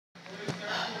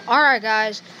Alright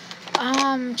guys,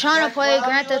 I'm trying to play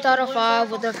Grand Theft Auto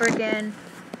 5 with the freaking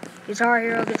Guitar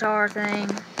Hero guitar thing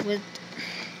with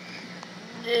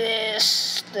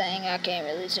this thing. I can't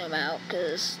really zoom out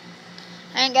because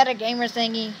I ain't got a gamer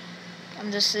thingy. I'm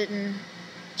just sitting,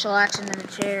 chillaxing in the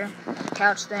chair,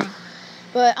 couch thing.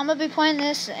 But I'm going to be playing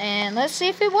this and let's see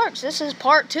if it works. This is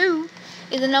part 2,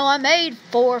 even though I made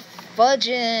 4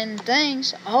 fudging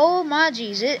things. Oh my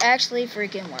jeez, it actually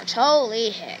freaking works.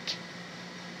 Holy heck.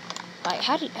 Like,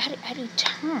 how do you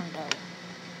turn, though?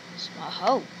 It's my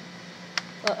hope.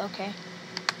 Oh, okay.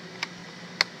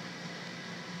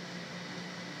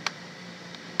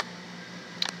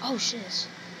 Oh, shit.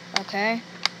 Okay.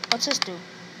 What's this do?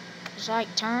 It's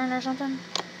like turn or something?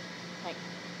 Like,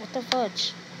 what the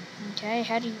fudge? Okay,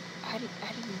 how do you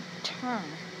turn?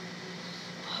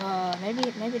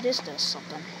 Maybe this does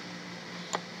something.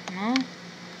 No?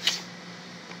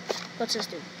 What's this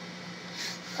do?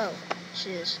 Oh,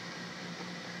 shiz.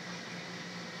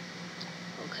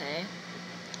 Okay.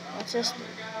 What's this do?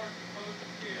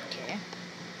 Okay.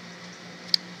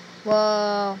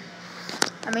 Well,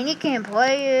 I mean, you can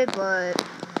play it, but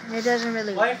it doesn't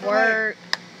really work.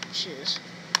 Shiz.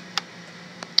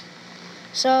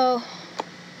 So,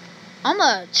 I'm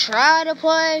gonna try to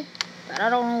play, but I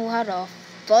don't know how to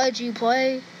fudge you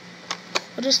play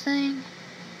with this thing.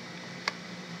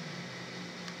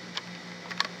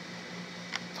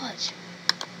 Fudge.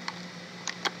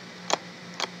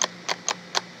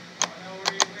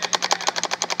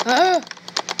 I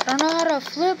don't know how to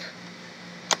flip.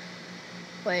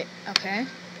 Wait, okay.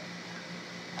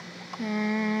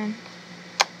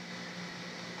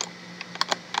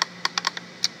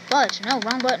 Fudge, no,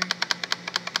 wrong button.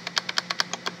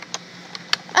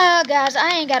 Guys, I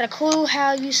ain't got a clue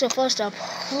how you supposed to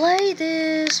play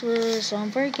this with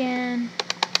some freaking...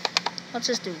 What's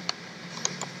this do?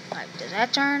 Like, does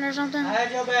that turn or something? I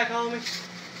had your back, homie.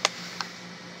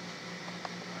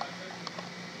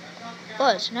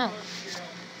 Fudge, no.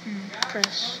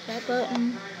 Press that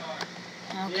button.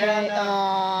 Okay,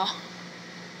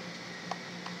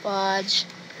 fudge.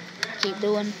 Keep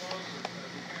doing.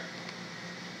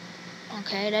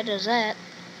 Okay, that does that.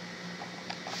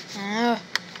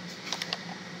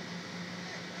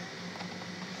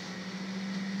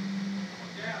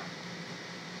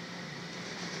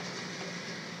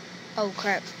 Oh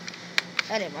crap.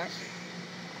 That didn't work.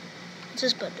 What's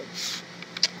this button?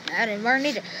 That didn't work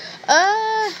neither.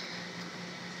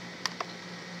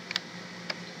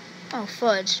 Oh,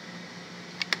 fudge.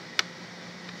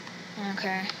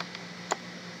 Okay.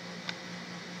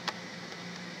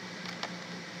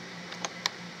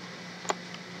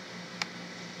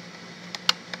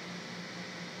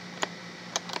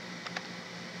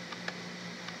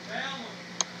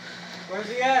 Where's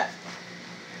he at?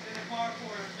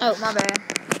 Oh, my bad.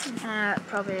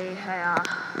 Probably,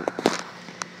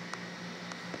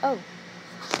 oh,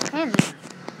 handy.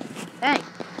 Dang.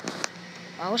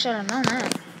 Well, I wish I'd have known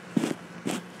that.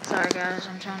 Sorry, guys.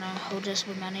 I'm trying to hold this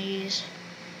with my knees.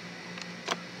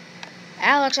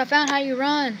 Alex, I found how you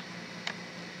run.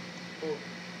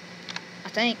 I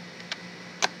think.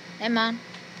 Never mind.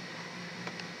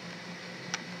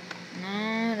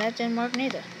 No, that didn't work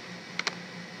neither.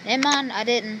 Never mind, I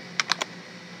didn't.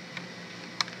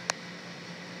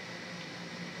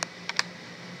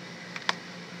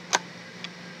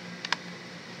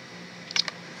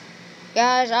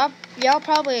 Guys, y'all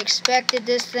probably expected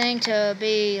this thing to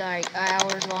be like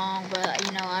hours long, but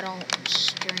you know, I don't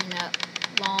stream that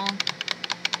long.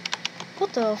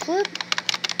 What the flip?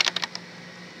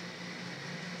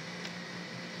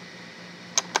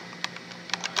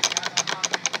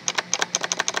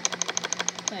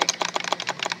 Wait.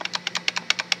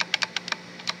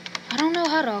 I don't know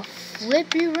how to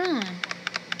flip you run.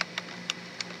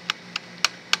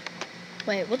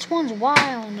 Wait, which one's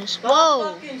Y on this? Whoa!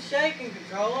 Stop fucking shaking,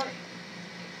 controller.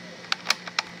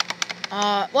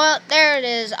 Well, there it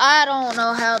is. I don't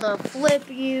know how to flip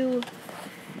you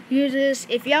use this.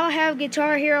 If y'all have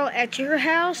Guitar Hero at your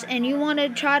house and you want to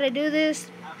try to do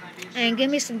this and give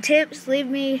me some tips, leave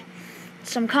me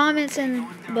some comments in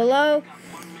below.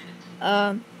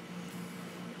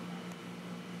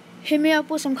 Hit me up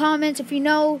with some comments if you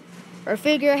know or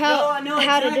figure out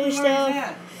how to do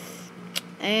stuff.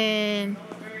 And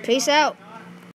peace out.